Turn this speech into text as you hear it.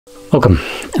Welcome,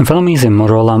 in front of me is a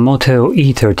Motorola Moto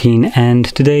E13 and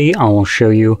today I will show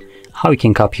you how you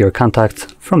can copy your contacts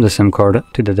from the SIM card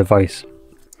to the device.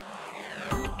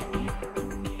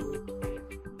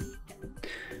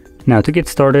 Now to get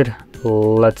started,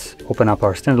 let's open up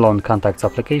our standalone contacts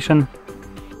application.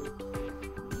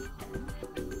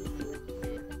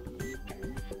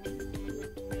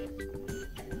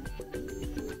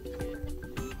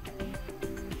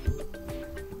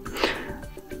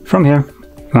 From here,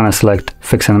 you want to select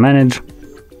Fix and Manage,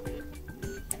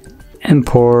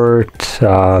 Import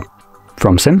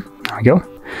from SIM, there we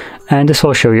go, and this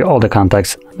will show you all the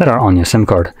contacts that are on your SIM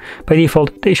card. By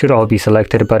default, they should all be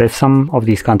selected, but if some of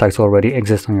these contacts already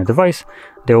exist on your device,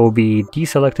 they will be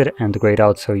deselected and grayed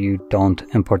out so you don't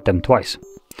import them twice.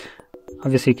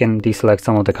 Obviously, you can deselect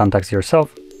some of the contacts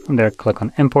yourself. From there, click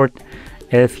on Import.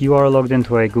 If you are logged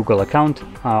into a Google account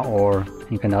or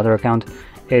any kind of other account,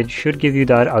 it should give you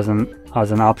that as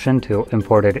an option to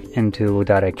import it into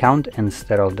that account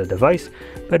instead of the device,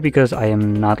 but because I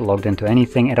am not logged into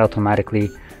anything, it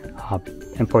automatically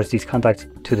imports these contacts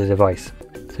to the device.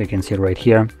 So you can see it right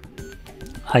here,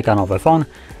 icon of a phone,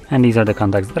 and these are the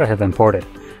contacts that I have imported.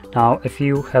 Now, if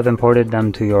you have imported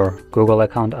them to your Google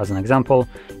account as an example,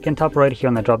 you can tap right here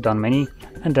on the drop down menu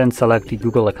and then select the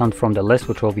Google account from the list,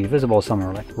 which will be visible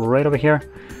somewhere like right over here.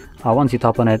 Once you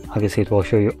tap on it, obviously it will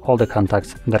show you all the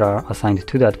contacts that are assigned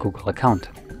to that Google account.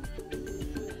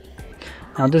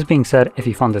 Now, this being said, if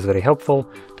you found this very helpful,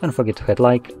 don't forget to hit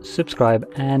like,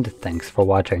 subscribe, and thanks for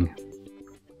watching.